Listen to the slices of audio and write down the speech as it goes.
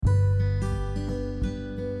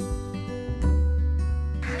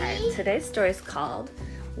today's story is called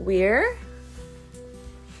We're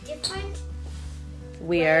Different.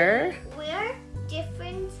 We're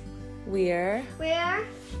Different. We're We're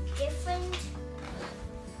different.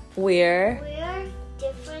 We're We're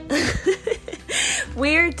different.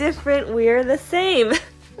 We're different, we're the same.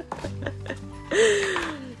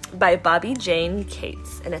 By Bobby Jane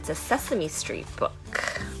Cates, and it's a Sesame Street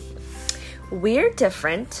book. We're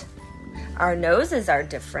different. Our noses are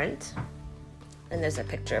different. And there's a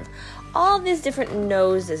picture of all these different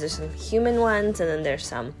noses. There's some human ones, and then there's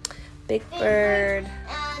some Big Bird,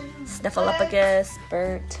 Snuffleupagus,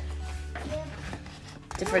 Bert. Yeah.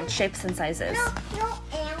 Different shapes and sizes. No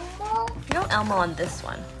Elmo. No Elmo on this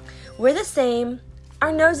one. We're the same.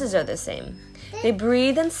 Our noses are the same. They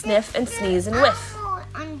breathe and sniff and sneeze and whiff. Elmo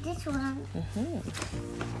on this one.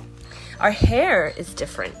 Our hair is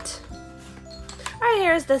different. Our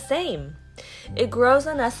hair is the same. It grows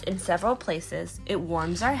on us in several places. It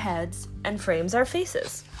warms our heads and frames our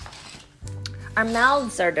faces. Our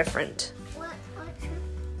mouths are different. What?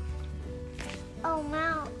 Oh,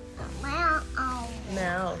 mouth. Oh.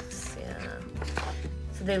 Mouths, yeah.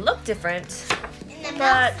 So they look different. And the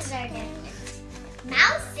But- mouses are different.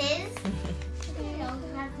 Mouses? We don't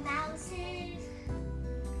have mouses.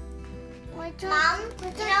 Mom,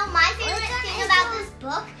 you know, my favorite thing about this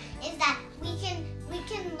book is that we can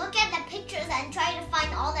look at the pictures and try to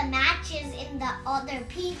find all the matches in the other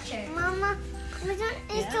pictures. Mama, which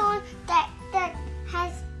one is the one that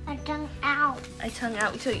has a tongue out? A tongue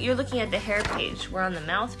out. So you're looking at the hair page. We're on the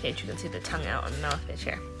mouth page. You can see the tongue out on the mouth page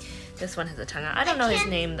here. This one has a tongue out. I don't know his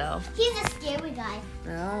name though. He's a scary guy. Oh.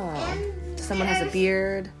 And Someone has a there's-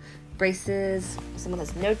 beard, braces. Someone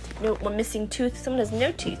has no one missing tooth. Someone has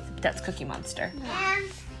no teeth. That's Cookie Monster.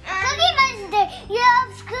 And Cookie Monster, he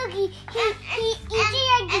loves Cookie. He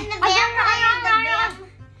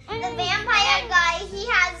and the vampire guy, he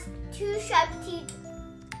has 2 sharp teeth.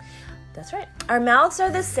 That's right. Our mouths are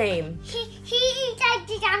the same. He eats like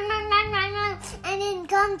this, and then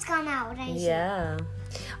gums come out. Yeah.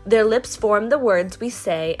 Their lips form the words we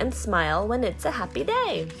say and smile when it's a happy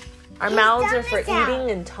day. Our His mouths tongue are for is out.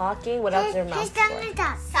 eating and talking. What else are their His mouths tongue for? is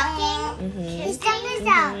out. Sucking. Mhm. His tongue is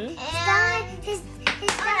out. Mhm. His tongue is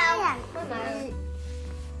out.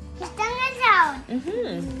 His tongue is out.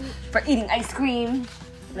 For eating ice cream,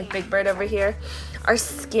 like Big Bird over here. Our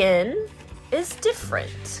skin is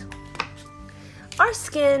different. Our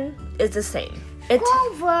skin is the same.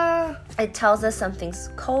 Clover. It tells us something's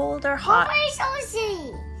cold or hot, Clover is so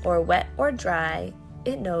silly. or wet or dry.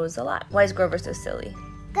 It knows a lot. Why is Grover so silly?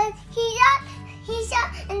 Because he saw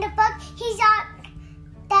in the book, he saw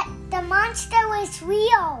that the monster was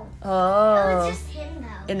real. Oh. It's just him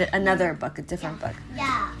though. In another book, a different book.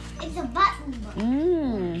 Yeah, it's a button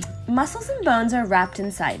book. Muscles and bones are wrapped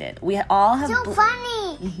inside it. We all have. So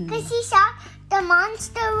funny, because he saw the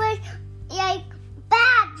monster was like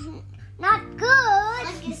bad, not good.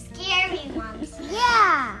 Like a scary monster.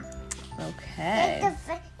 Yeah. Okay.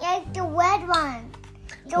 Like the red one.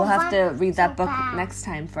 We'll have to read that book bad. next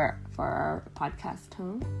time for our podcast,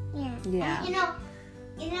 huh? Yeah. Yeah.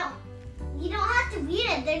 You don't have to read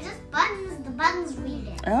it. They're just buttons. The buttons read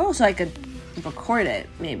it. Oh, so I could record it,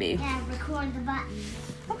 maybe. Yeah, record the buttons.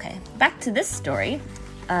 Okay, back to this story.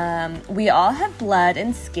 We all have blood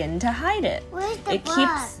and skin to hide it. Where's the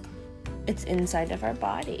blood? It's inside of our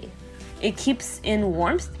body. It keeps in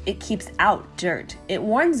warmth. It keeps out dirt. It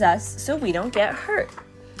warns us so we don't get hurt.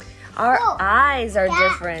 Our eyes are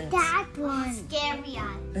different. That one. Scary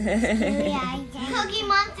eyes. Cookie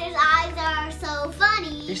Monster's eyes are so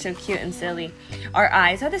funny. They're so cute and silly. Our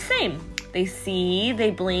eyes are the same. They see, they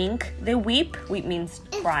blink, they weep. Weep means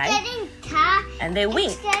cry. It's getting dark. And they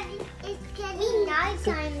wink. It's getting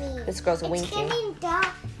nighttime. This girl's winking.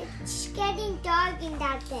 It's getting dark in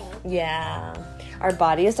that day. Yeah. Our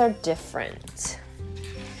bodies are different.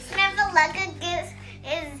 Snuffleupagus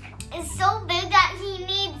is so big that he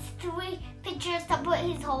needs 3 pictures to put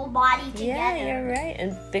his whole body together. Yeah, you're right.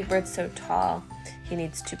 And Big Bird's so tall. He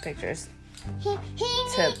needs 2 pictures. He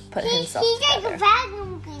To put himself He's like together. a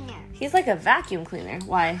vacuum cleaner. He's like a vacuum cleaner.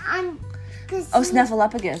 Why? Oh,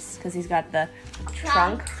 Snuffleupagus, because he's got the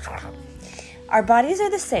trunk. Our bodies are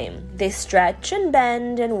the same. They stretch and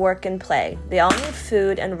bend and work and play. They all need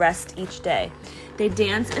food and rest each day. They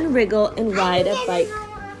dance and wriggle and ride a bike.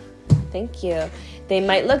 Thank you. They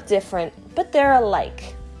might look different, but they're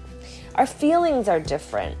alike. Our feelings are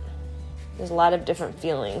different. There's a lot of different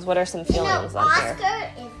feelings. What are some feelings on here?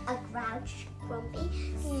 Oscar is a grouch,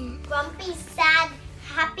 grumpy, sad,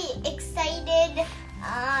 happy, excited.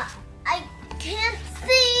 I can't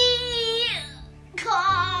see.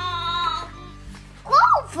 Calm.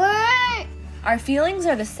 Clover. Our feelings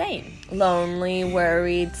are the same. Lonely,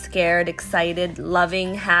 worried, scared, excited,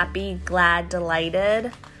 loving, happy, glad,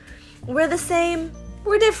 delighted. We're the same,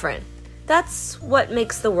 we're different. That's what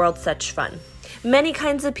makes the world such fun. Many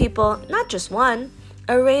kinds of people, not just one.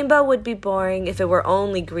 A rainbow would be boring if it were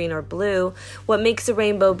only green or blue. What makes a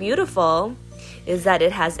rainbow beautiful is that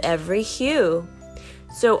it has every hue.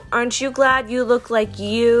 So aren't you glad you look like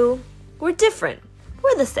you? We're different.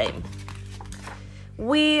 We're the same.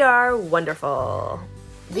 We are wonderful.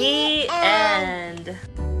 The end.